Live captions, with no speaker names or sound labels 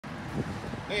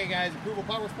Hey guys,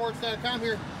 ApprovalPowerSports.com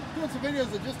here, doing some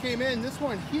videos that just came in. This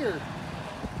one here,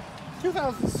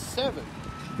 2007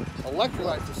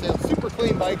 Electra for sale, super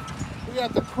clean bike. We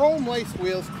got the chrome lace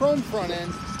wheels, chrome front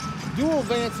end, dual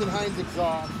Vance and Hines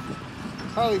exhaust.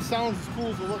 Harley sounds as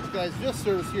cool as it looks, guys. Just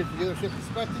serviced here at the dealership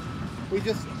inspected. We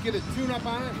just get a tune-up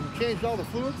on it and changed all the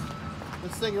fluids.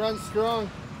 This thing runs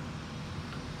strong.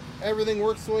 Everything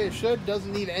works the way it should,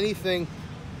 doesn't need anything.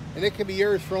 And it can be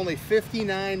yours for only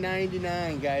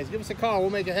 $59.99, guys. Give us a call. We'll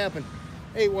make it happen.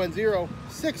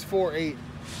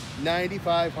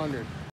 810-648-9500.